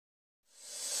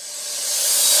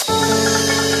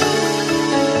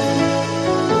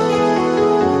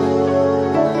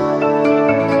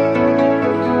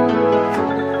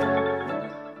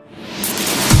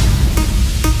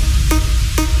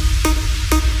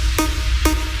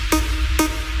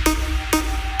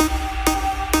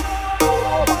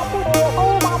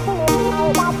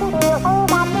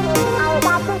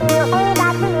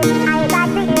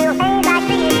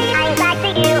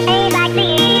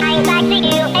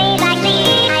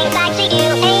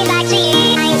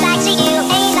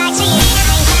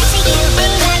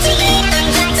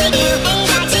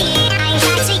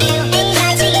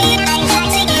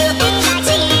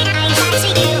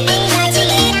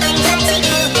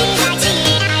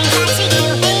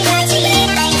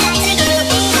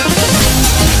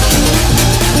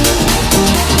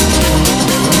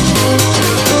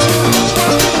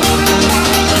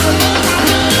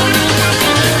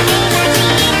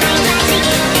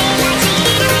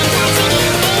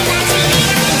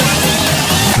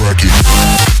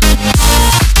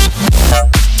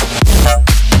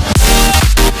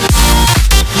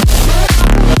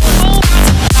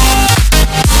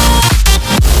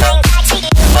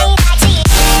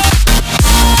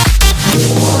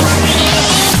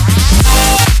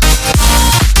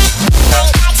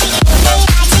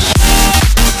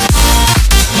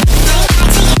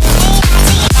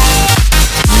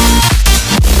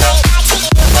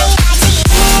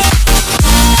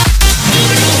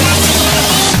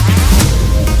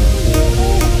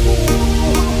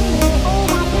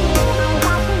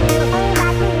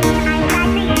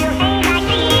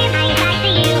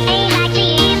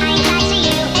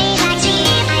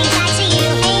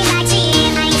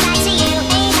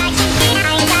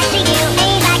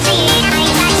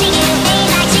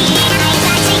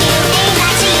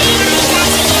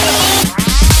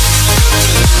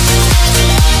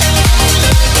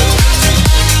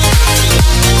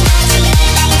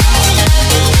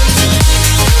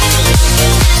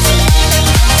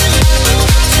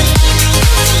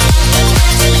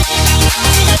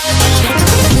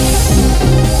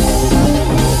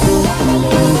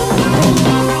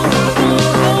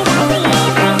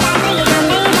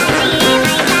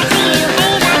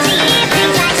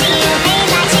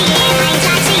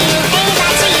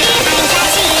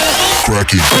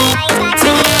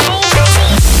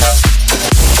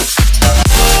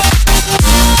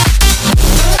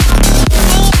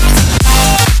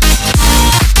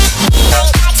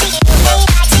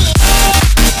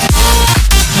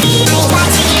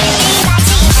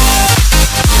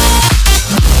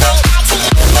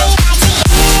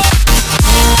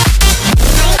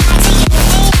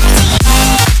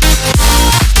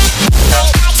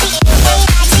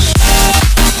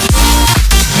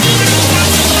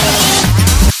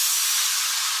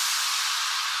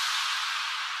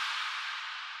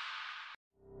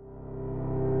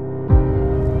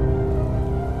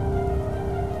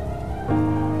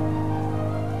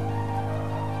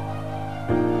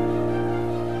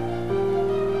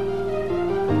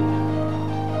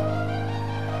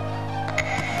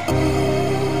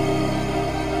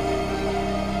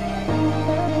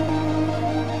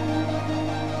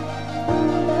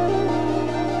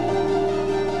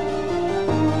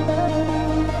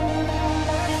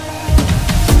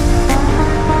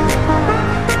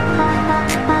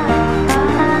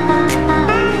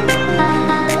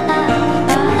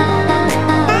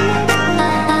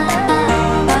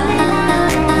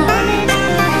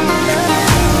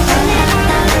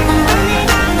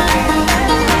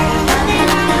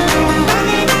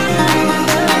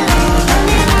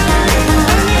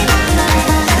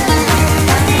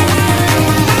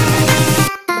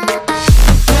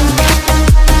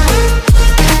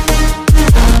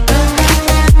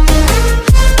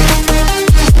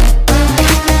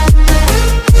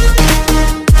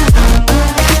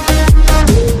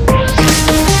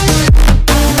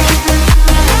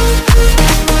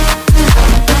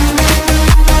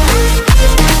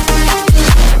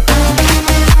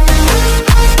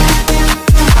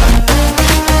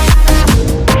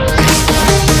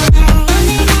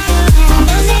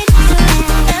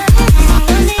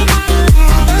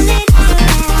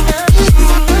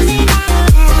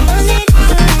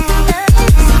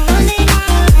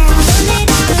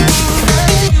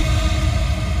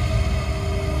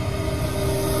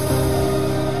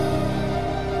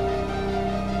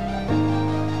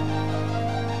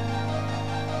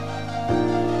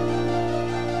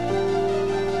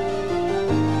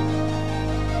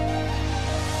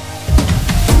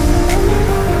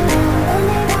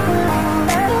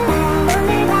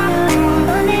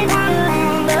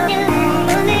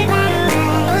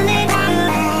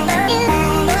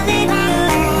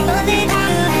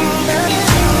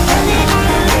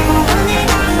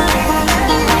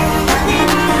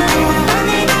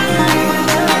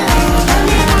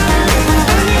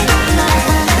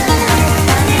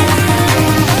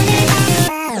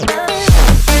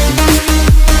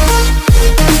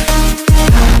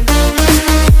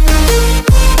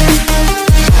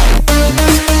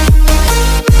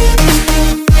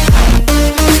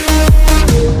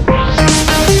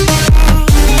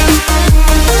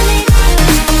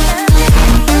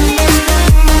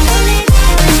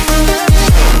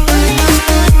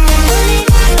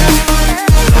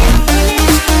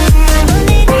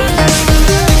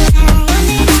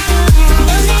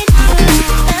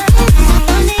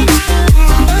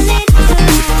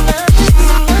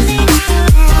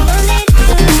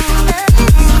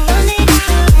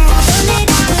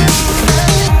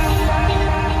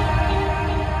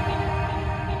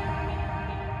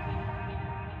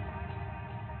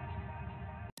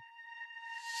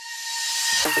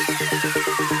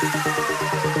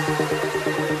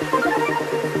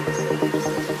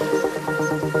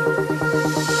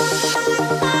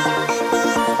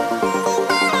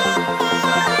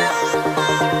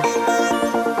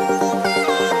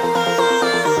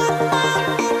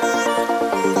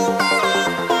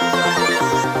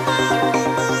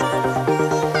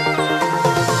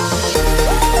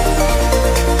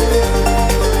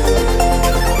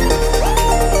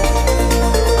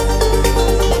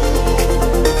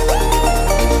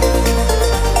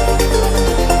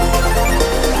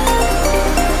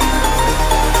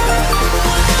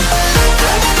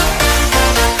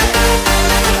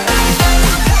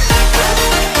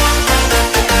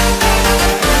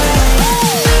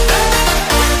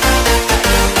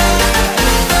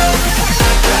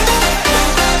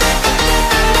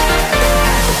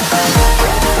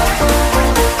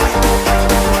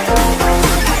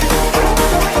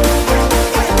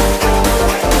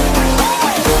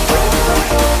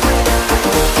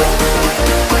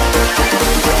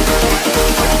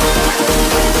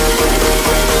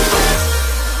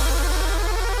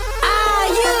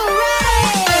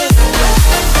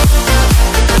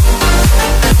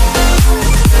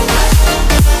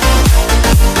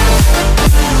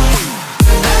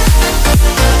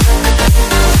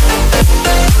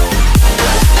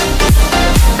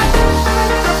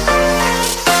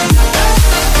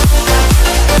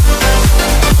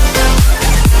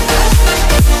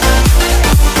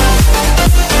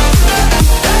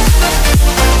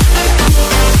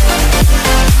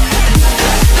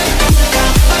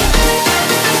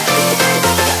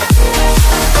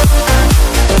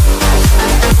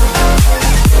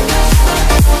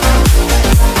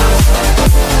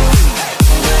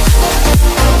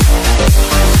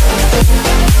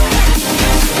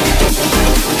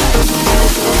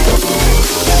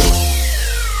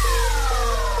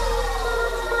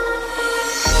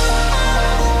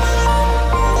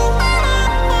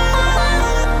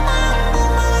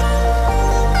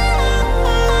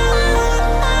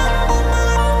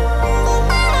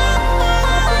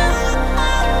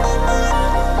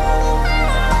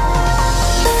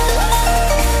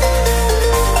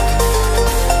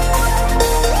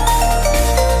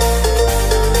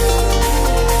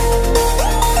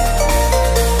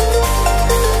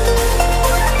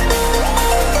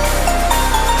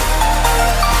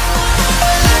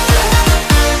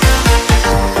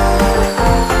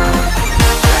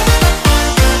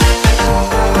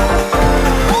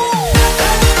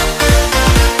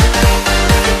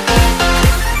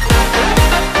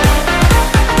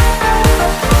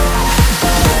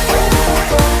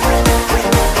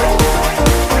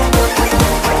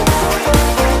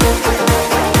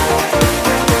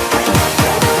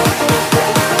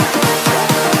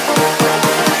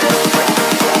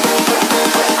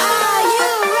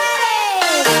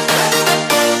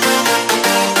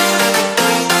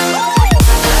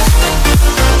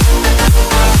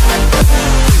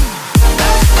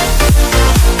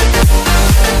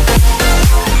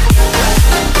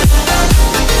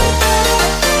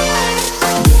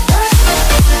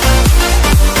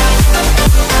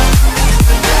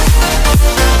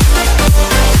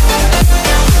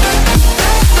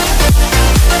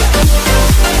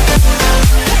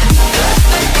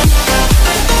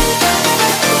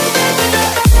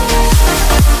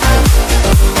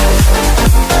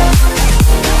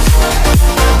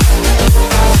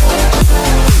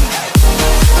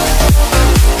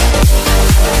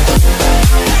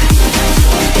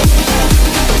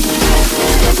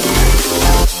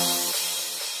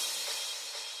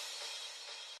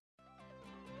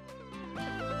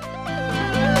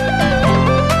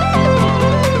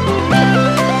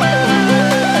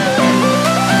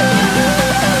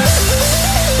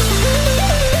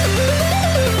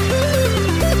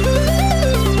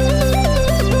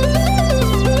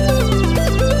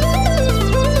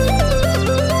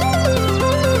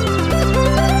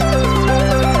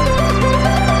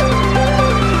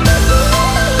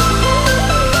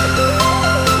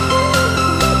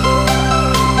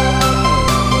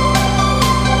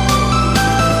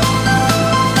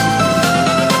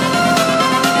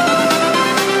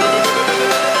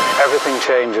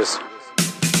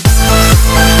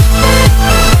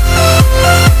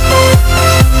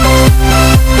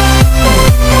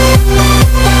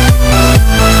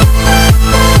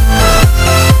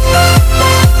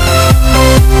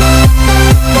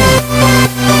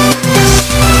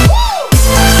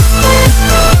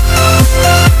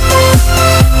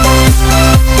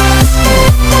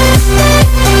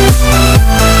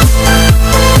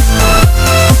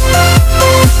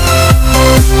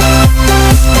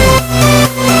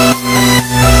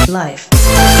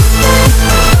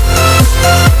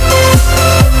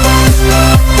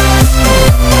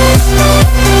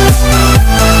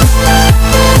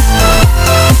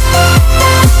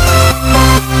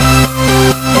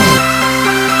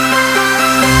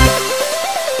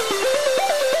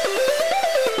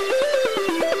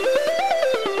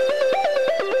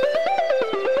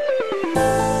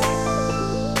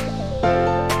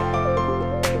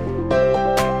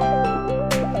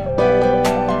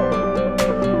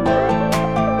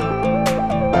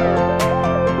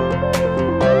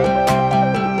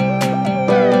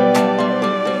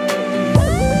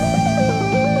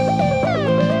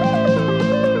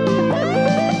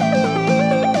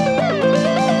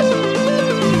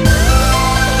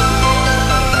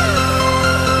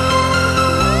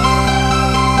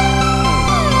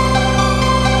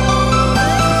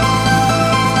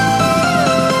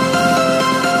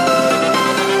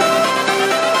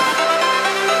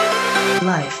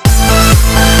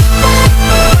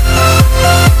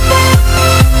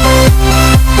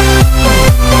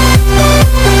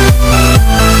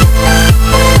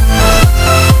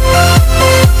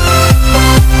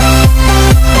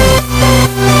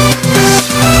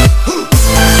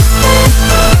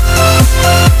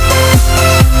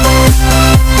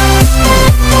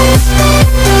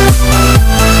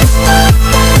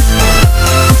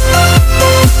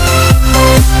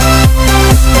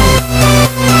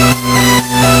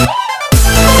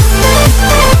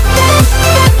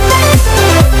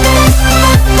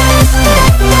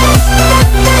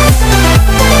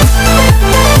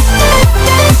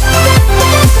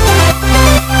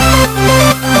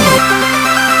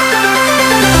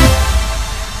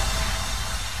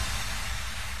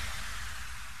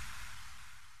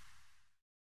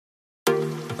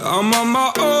I'm on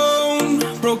my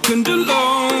own, broken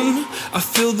alone. I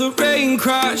feel the rain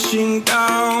crashing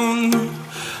down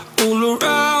all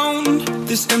around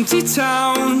this empty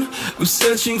town. I'm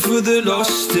searching for the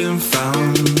lost and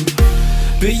found,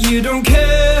 but you don't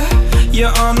care,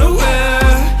 you're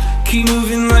unaware. Keep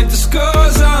moving like the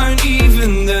scars aren't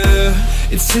even there.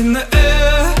 It's in the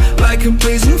air like a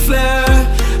blazing flare.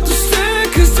 Don't stare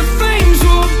cause the flames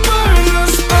will burn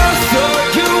us. I thought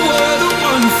you were the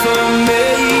one for me.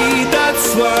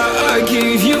 That's why I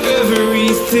gave you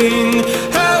everything.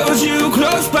 Held you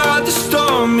close by the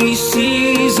stormy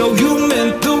seas. Oh, you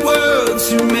meant the world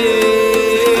to me.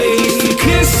 I used to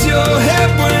kiss your head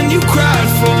when you cried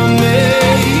for me.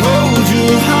 Hold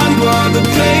your hand while the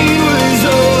pain was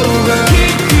over.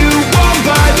 Keep you warm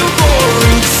by the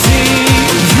roaring sea.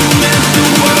 You meant the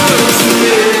world to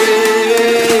me.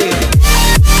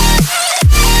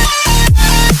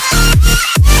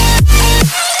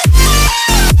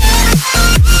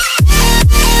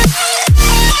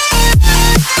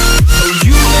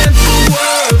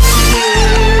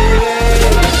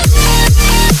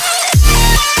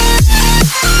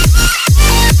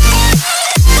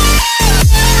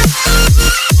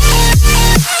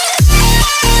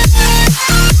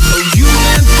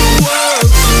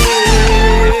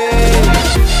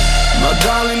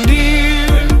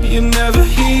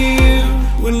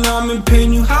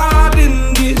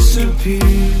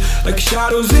 Like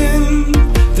shadows in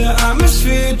the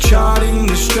atmosphere, charting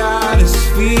the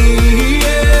stratosphere.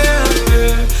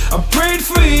 Yeah. I prayed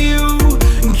for you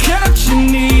and kept you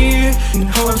near, in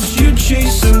hopes you'd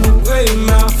chase away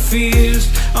my fears.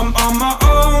 I'm on my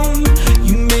own,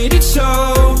 you made it so,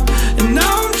 and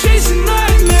now I'm chasing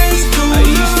nightmares too. I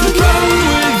used to run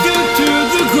with you through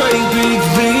the great big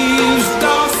leaves,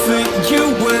 laugh at you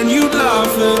when you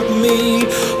laugh at me.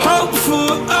 Hope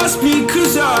for us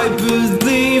because I believe.